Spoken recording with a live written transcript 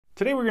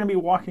Today we're going to be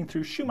walking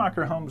through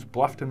Schumacher Homes'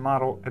 Bluffton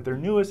model at their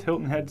newest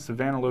Hilton Head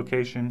Savannah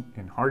location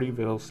in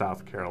Hardeeville,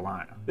 South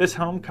Carolina. This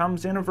home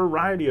comes in a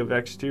variety of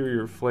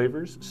exterior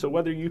flavors, so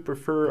whether you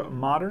prefer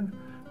modern,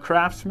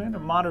 craftsman, a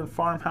modern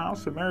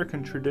farmhouse,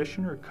 American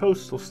tradition, or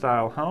coastal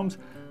style homes,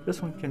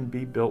 this one can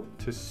be built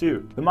to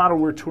suit. The model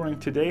we're touring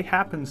today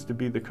happens to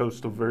be the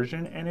coastal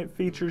version, and it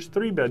features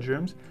 3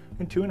 bedrooms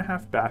and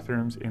 2.5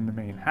 bathrooms in the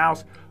main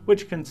house,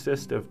 which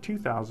consist of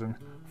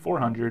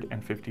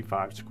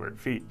 2,455 square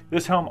feet.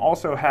 This home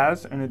also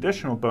has an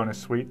additional bonus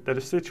suite that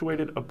is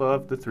situated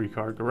above the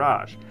 3-car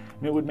garage,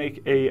 and it would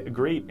make a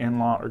great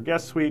in-law or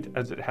guest suite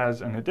as it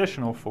has an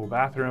additional full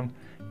bathroom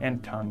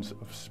and tons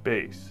of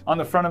space. On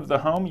the front of the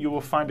home, you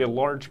will find a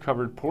large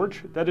covered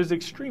porch that is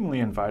extremely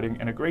inviting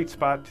and a great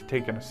spot to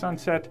take in a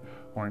sunset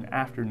or an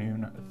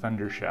afternoon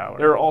thunder shower.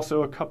 There are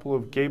also a couple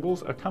of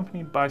gables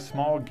accompanied by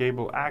small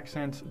gable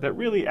accents that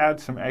really add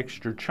some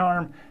extra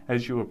charm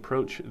as you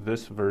approach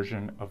this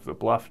version of the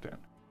Bluffton.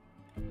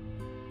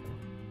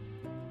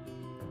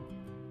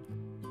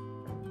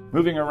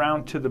 Moving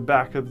around to the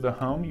back of the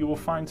home, you will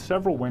find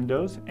several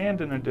windows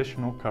and an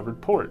additional covered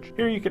porch.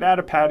 Here you could add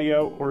a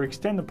patio or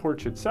extend the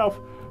porch itself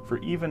for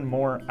even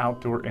more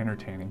outdoor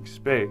entertaining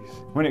space.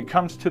 When it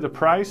comes to the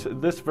price,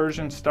 this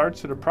version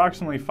starts at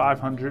approximately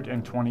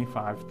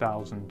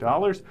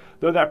 $525,000,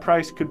 though that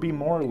price could be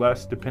more or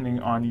less depending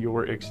on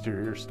your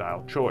exterior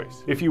style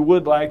choice. If you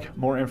would like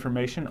more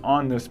information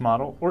on this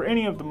model or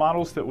any of the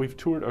models that we've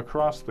toured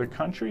across the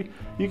country,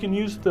 you can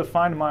use the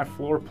Find My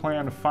Floor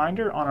Plan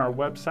Finder on our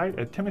website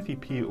at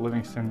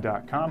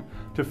timothyplivingston.com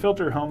to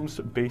filter homes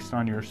based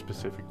on your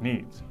specific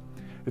needs.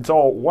 It's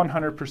all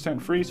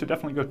 100% free, so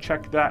definitely go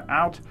check that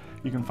out.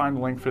 You can find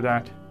the link for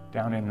that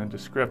down in the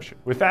description.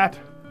 With that,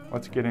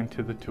 let's get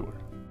into the tour.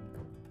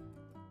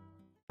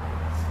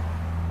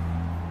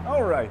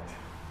 All right,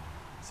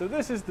 so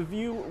this is the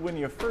view when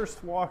you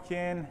first walk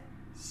in.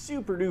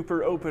 Super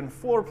duper open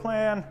floor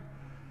plan.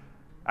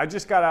 I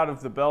just got out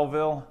of the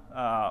Belleville,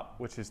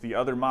 which is the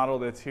other model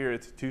that's here.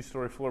 It's a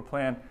 2-story floor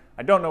plan.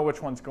 I don't know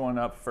which one's going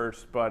up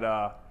first, but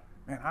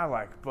man, I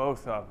like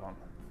both of them.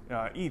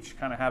 Each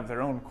kind of have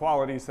their own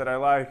qualities that I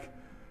like.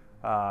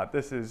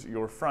 This is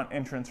your front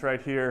entrance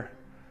right here.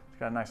 It's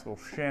got a nice little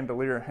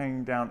chandelier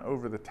hanging down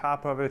over the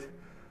top of it.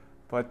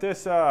 But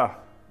this, I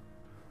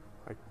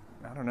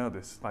don't know,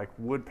 this like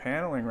wood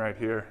paneling right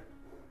here,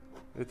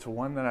 it's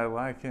one that I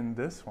like in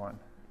this one.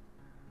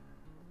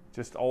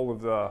 Just all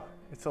of the,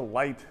 it's a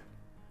light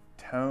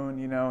tone,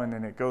 you know, and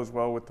then it goes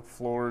well with the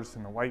floors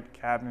and the white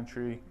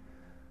cabinetry.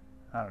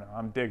 I don't know,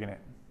 I'm digging it.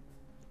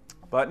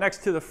 But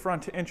next to the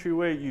front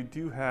entryway, you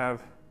do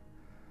have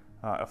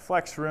a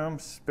flex room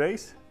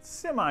space,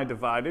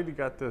 semi-divided. You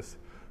got this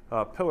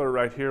pillar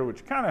right here,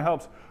 which kind of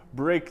helps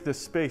break the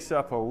space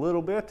up a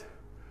little bit.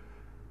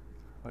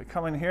 Like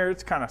come in here,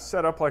 it's kind of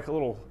set up like a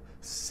little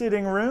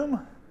sitting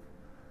room.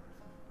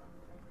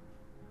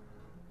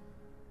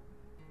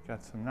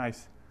 Got some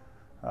nice,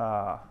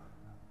 got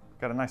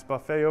a nice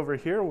buffet over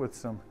here with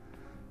some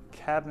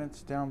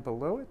cabinets down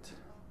below it.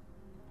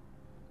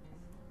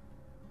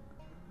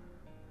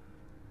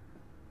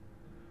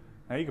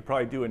 Now you could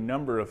probably do a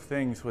number of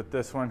things with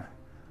this one.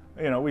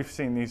 You know, we've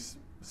seen these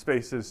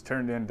spaces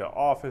turned into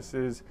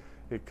offices.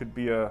 It could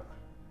be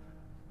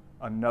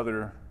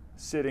another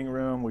sitting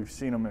room. We've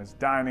seen them as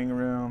dining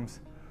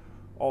rooms,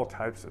 all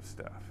types of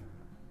stuff.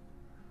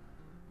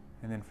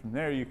 And then from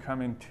there you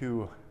come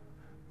into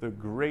the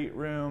great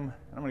room.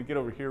 I'm gonna get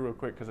over here real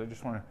quick because I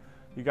just wanna,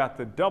 you got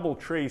the double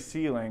tray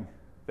ceiling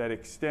that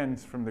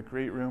extends from the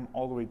great room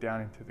all the way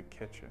down into the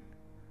kitchen.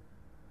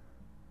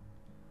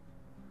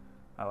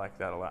 I like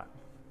that a lot.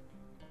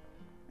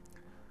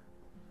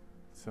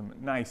 Some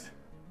nice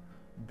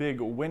big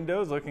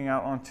windows looking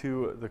out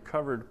onto the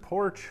covered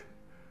porch.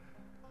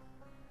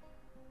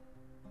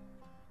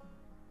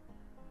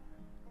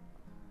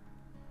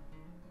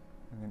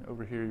 And then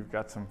over here you've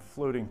got some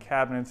floating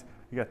cabinets.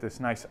 You got this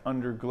nice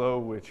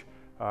underglow which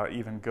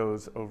even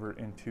goes over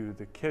into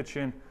the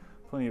kitchen.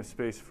 Plenty of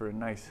space for a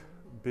nice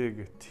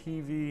big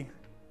TV.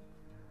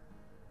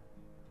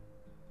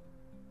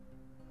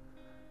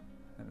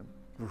 And a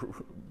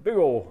big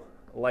old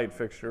light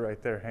fixture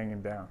right there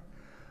hanging down.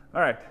 All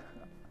right,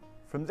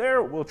 from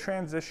there we'll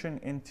transition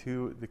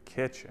into the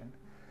kitchen.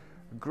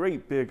 A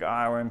great big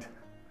island,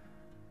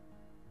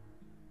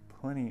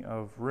 plenty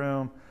of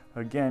room.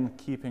 Again,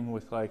 keeping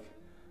with like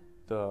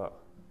the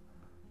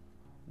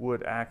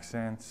wood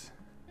accents.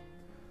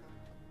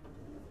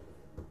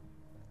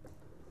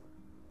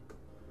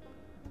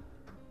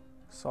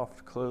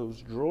 Soft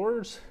closed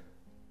drawers.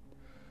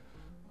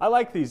 I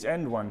like these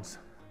end ones.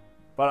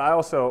 But I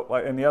also,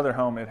 like in the other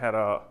home, it had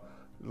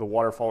the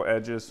waterfall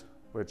edges,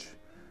 which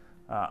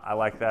I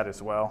like that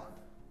as well.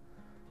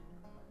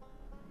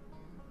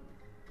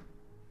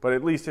 But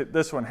at least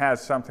this one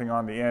has something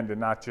on the end and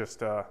not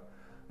just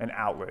an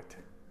outlet,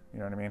 you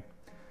know what I mean?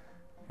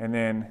 And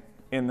then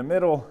in the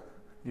middle,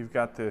 you've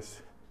got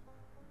this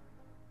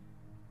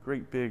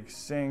great big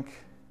sink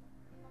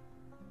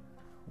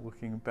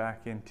looking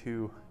back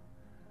into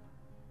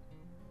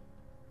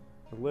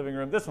the living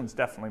room. This one's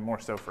definitely more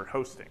so for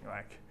hosting.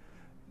 Like,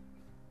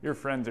 your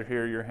friends are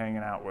here, you're hanging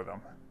out with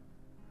them.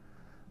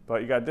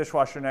 But you got a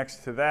dishwasher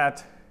next to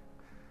that.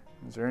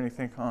 Is there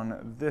anything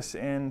on this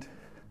end?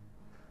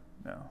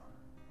 No.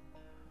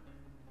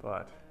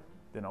 But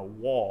then a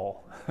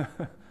wall,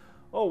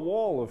 a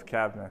wall of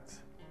cabinets.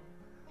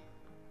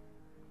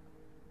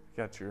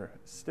 You got your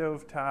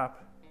stove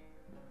top.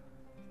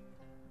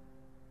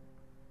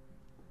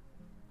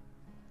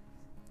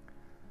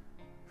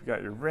 You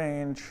got your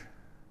range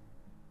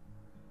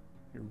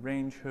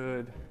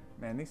hood.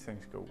 Man, these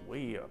things go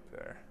way up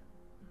there.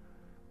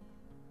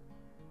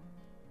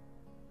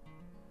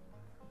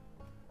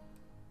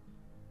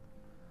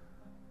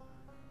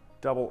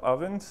 Double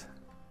ovens.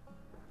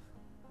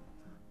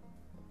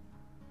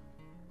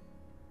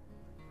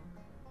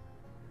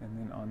 And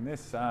then on this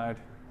side,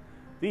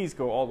 these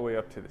go all the way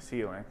up to the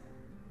ceiling.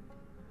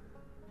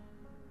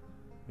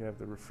 You have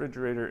the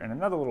refrigerator and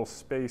another little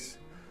space,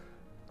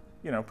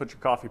 you know, put your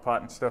coffee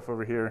pot and stuff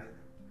over here.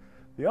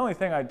 The only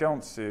thing I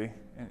don't see,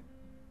 and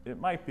it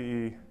might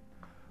be,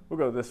 we'll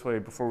go this way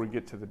before we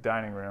get to the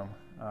dining room,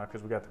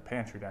 because we got the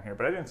pantry down here,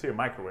 but I didn't see a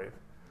microwave.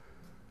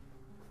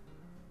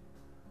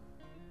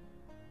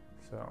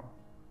 So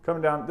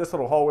coming down this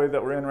little hallway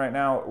that we're in right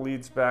now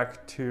leads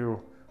back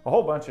to a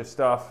whole bunch of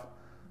stuff,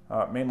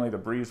 mainly the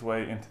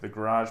breezeway into the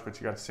garage, but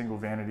you got a single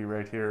vanity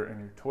right here and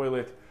your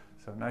toilet.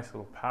 So nice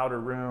little powder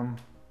room.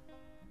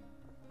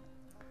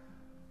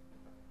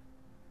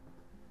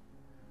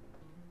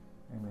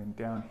 And then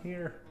down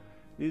here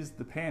is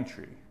the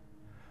pantry.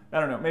 I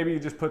don't know, maybe you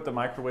just put the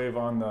microwave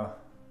on the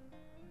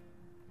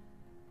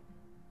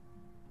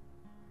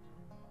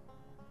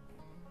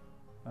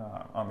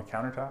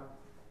countertop,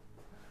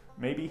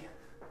 maybe.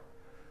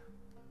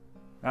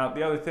 Now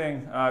the other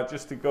thing,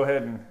 just to go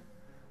ahead and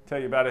tell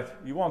you about it,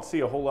 you won't see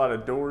a whole lot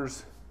of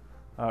doors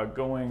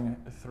going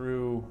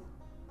through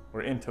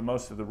or into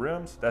most of the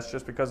rooms. That's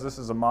just because this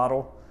is a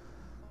model.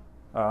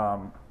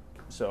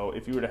 So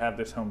if you were to have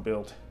this home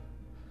built,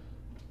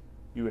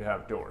 you would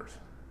have doors.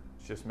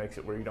 It just makes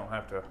it where you don't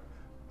have to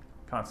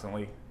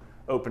constantly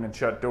open and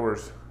shut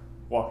doors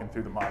walking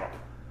through the model.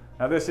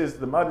 Now this is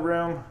the mud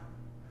room.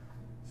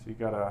 So you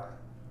got a,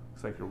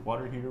 looks like your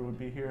water heater would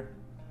be here.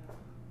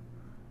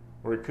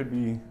 Or it could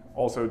be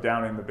also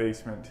down in the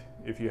basement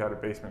if you had a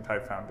basement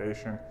type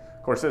foundation.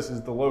 Of course, this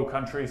is the low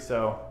country,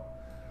 so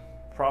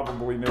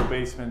probably no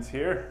basements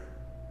here.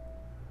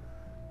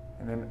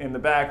 And then in the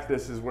back,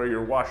 this is where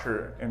your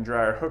washer and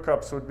dryer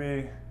hookups would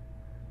be.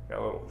 Got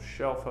a little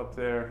shelf up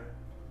there.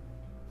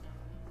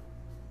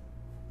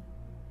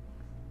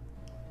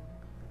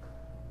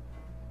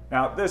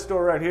 Now this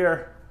door right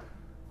here,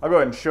 I'll go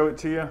ahead and show it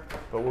to you,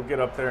 but we'll get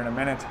up there in a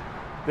minute.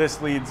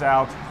 This leads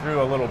out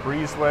through a little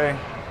breezeway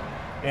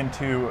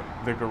into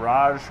the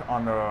garage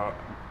on the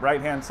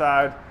right-hand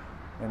side,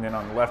 and then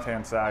on the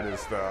left-hand side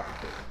is the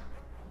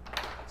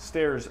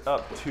stairs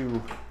up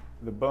to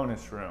the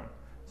bonus room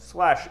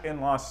 /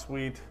 in-law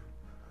suite,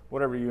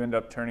 whatever you end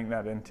up turning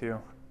that into.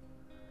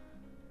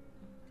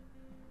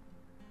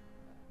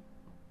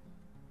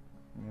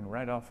 And then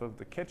right off of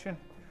the kitchen,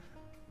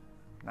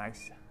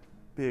 nice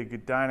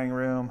big dining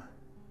room.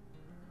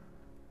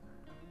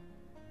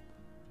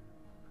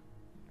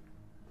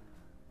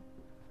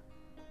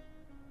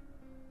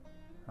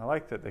 I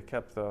like that they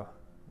kept the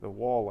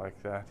wall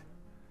like that.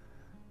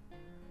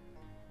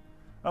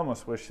 I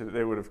almost wish that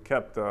they would have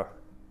kept the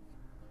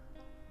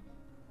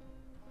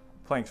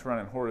planks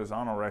running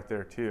horizontal right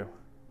there too.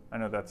 I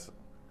know that's,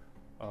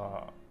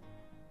 I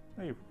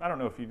don't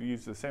know if you'd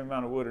use the same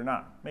amount of wood or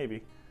not,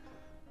 maybe.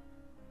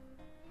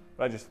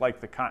 But I just like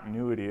the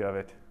continuity of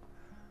it.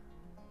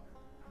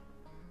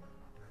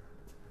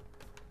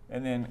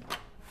 And then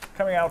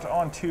coming out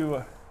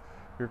onto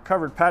your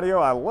covered patio,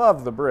 I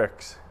love the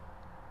bricks.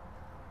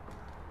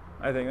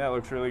 I think that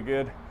looks really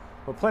good.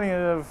 But plenty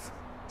of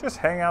just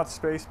hangout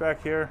space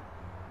back here.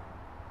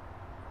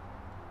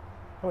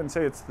 I wouldn't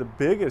say it's the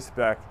biggest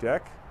back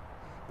deck,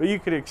 but you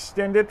could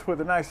extend it with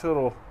a nice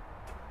little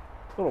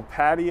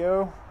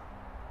patio,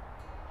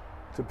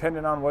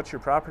 depending on what your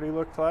property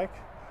looked like.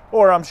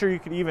 Or I'm sure you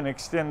could even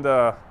extend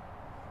the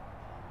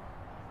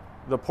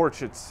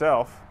porch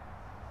itself.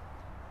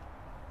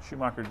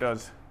 Schumacher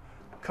does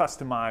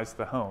customize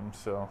the home,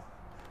 so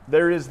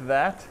there is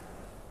that.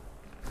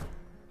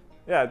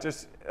 Yeah,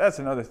 just that's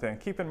another thing.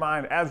 Keep in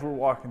mind as we're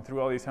walking through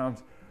all these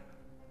homes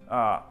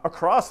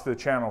across the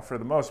channel, for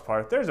the most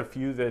part, there's a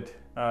few that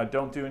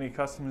don't do any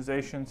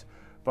customizations,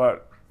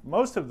 but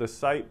most of the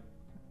site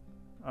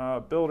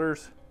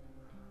builders,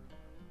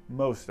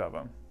 most of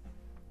them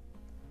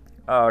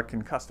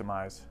can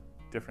customize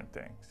different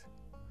things.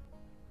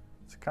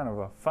 It's kind of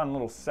a fun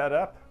little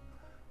setup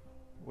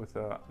with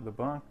the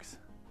bunks.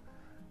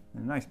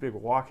 And a nice big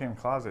walk-in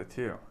closet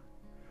too.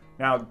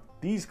 Now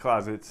these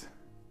closets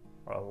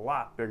are a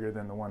lot bigger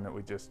than the one that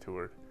we just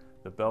toured,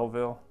 the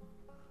Belleville.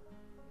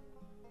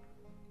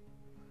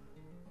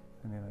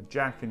 And then a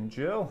Jack and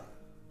Jill.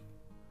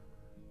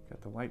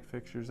 Got the light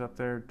fixtures up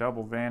there,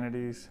 double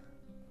vanities.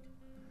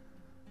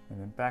 And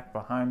then back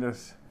behind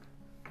us,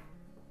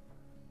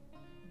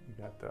 you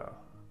got the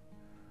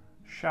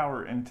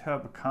shower and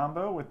tub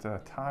combo with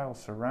the tile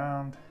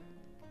surround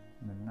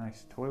and a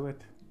nice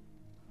toilet.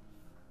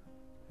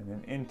 And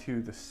then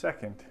into the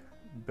second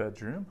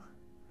bedroom.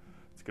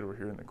 Let's get over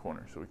here in the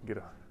corner so we can get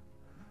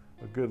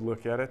a good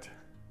look at it.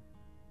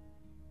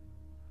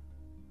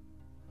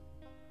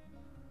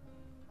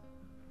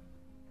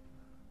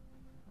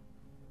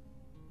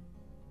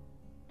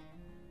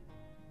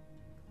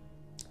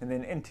 And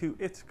then into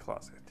its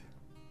closet.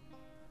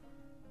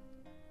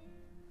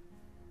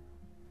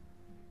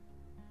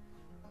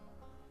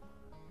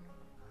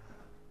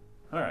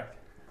 All right,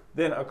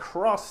 then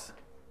across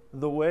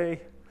the way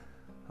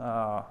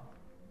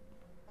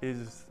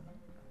is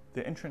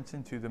the entrance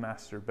into the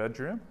master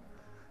bedroom.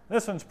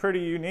 This one's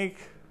pretty unique.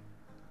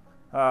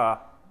 The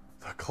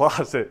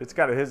closet, it's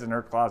got a his and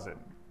her closet.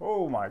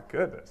 Oh my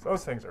goodness,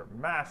 those things are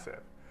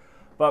massive.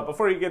 But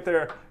before you get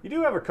there, you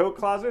do have a coat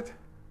closet.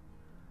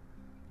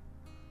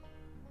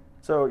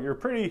 So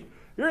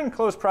you're in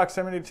close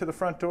proximity to the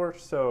front door,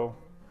 so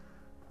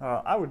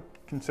I would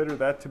consider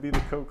that to be the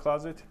coat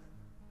closet.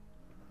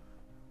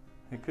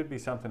 It could be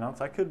something else.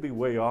 I could be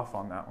way off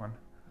on that one.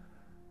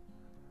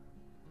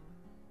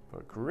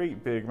 But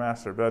great big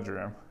master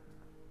bedroom.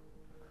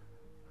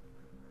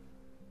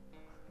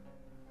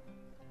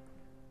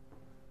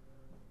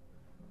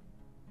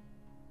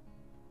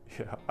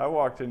 Yeah, I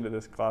walked into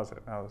this closet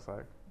and I was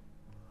like,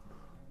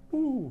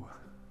 ooh.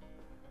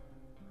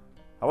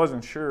 I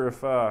wasn't sure if,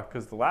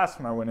 because the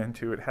last one I went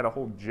into, it had a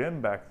whole gym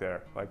back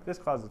there. Like, this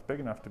closet's big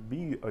enough to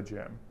be a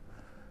gym.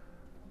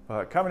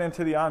 But coming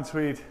into the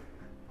ensuite,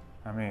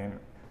 I mean,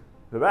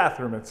 the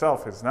bathroom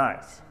itself is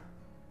nice.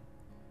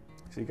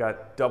 So you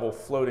got double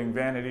floating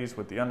vanities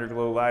with the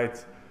underglow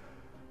lights.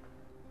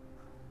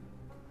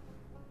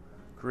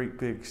 Great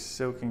big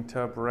soaking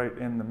tub right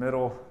in the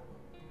middle.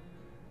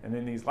 And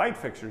then these light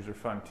fixtures are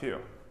fun too.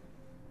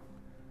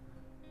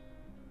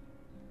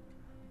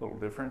 A little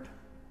different.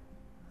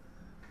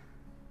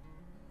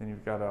 Then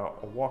you've got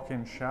a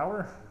walk-in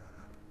shower.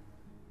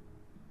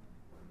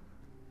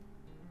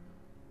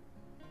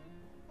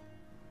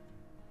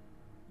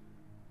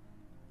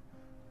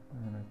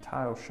 And a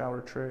tile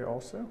shower tray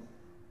also.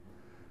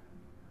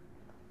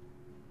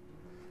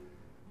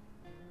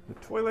 The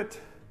toilet.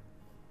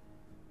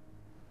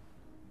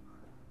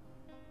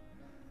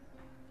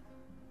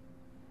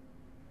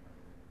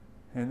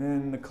 And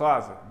then the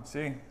closet.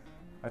 See,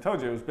 I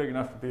told you it was big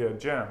enough to be a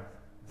gym.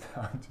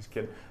 I'm just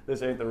kidding.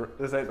 This ain't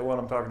the one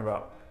I'm talking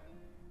about.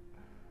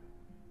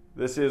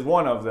 This is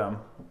one of them,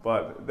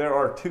 but there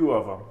are two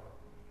of them.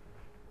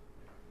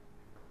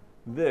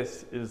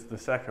 This is the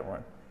second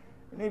one,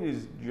 and it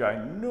is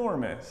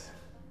ginormous.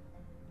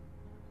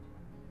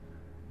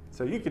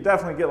 So you could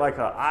definitely get like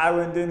an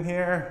island in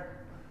here.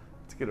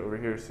 Let's get over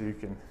here so you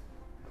can,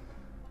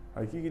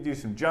 like, you could do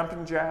some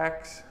jumping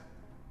jacks,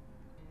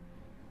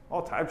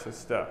 all types of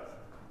stuff.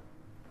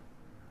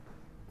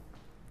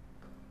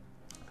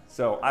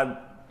 So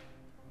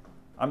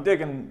I'm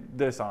digging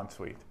this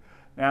ensuite.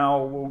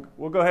 Now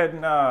we'll go ahead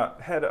and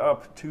head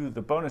up to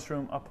the bonus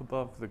room up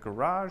above the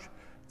garage,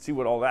 see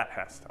what all that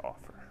has to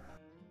offer.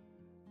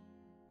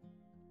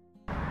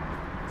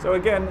 So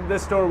again,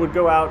 this door would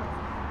go out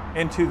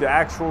into the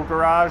actual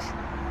garage,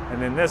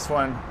 and then this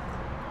one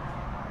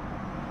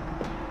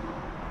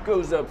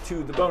goes up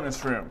to the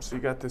bonus room. So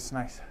you got this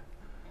nice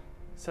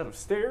set of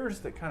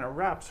stairs that kind of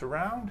wraps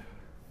around.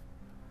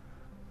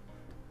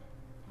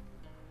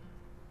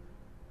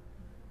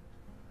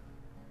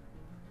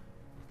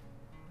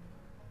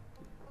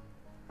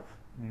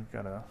 And you've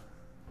got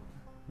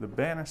the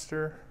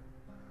banister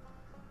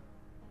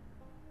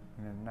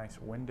and a nice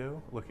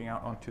window looking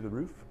out onto the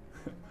roof,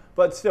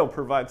 but still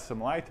provides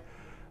some light.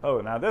 Oh,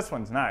 now this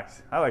one's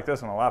nice. I like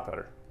this one a lot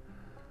better.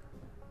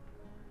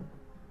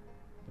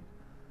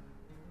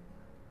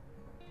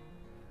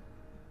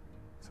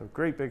 So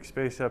great big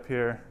space up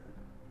here.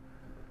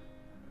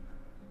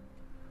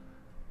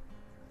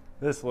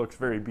 This looks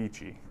very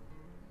beachy.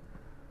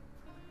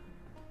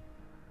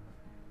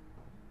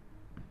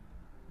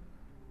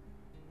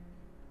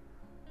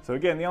 So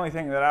again, the only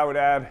thing that I would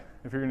add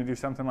if you're going to do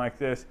something like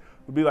this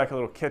would be like a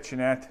little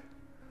kitchenette.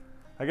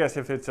 I guess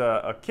if it's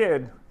a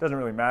kid, it doesn't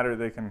really matter.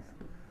 They can,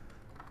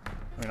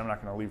 I mean, I'm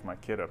not going to leave my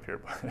kid up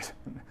here, but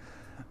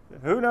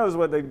who knows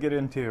what they'd get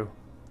into.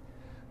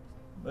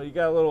 But you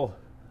got a little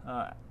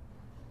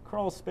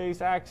crawl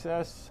space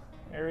access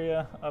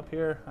area up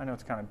here. I know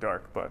it's kind of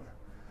dark, but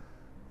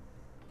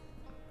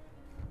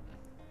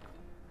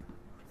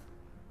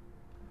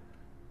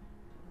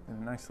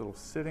and a nice little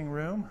sitting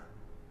room.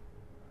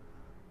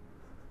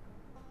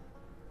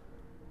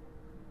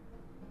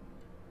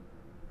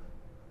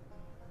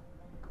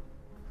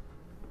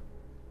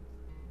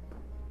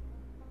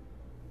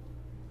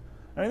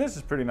 I mean, this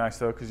is pretty nice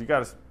though,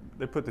 because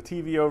they put the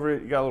TV over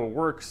it. You got a little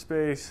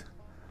workspace,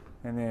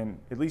 and then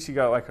at least you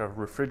got like a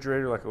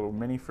refrigerator, like a little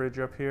mini fridge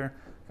up here.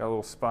 Got a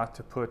little spot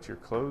to put your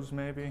clothes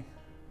maybe.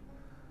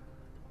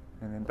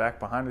 And then back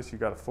behind us, you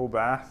got a full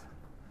bath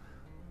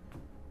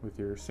with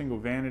your single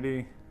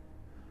vanity.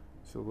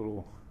 So a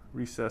little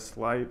recessed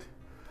light,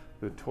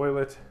 the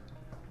toilet,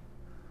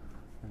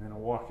 And then a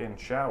walk-in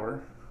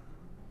shower.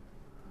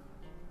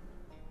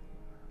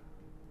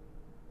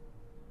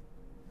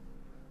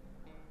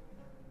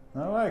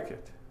 I like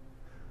it.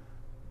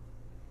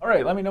 All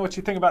right, let me know what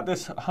you think about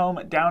this home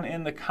down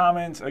in the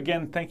comments.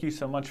 Again, thank you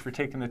so much for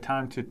taking the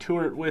time to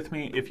tour it with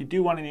me. If you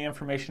do want any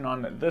information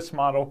on this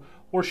model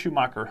or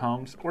Schumacher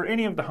homes or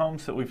any of the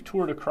homes that we've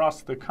toured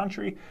across the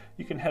country,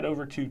 you can head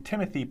over to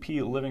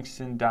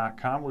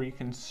timothyplivingston.com where you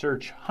can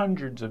search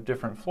hundreds of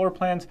different floor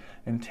plans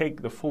and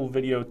take the full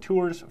video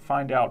tours,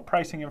 find out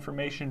pricing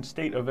information,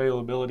 state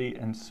availability,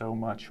 and so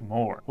much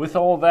more. With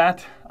all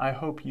that, I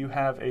hope you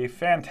have a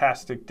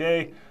fantastic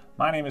day.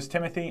 My name is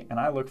Timothy, and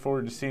I look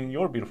forward to seeing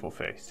your beautiful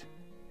face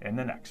in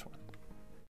the next one.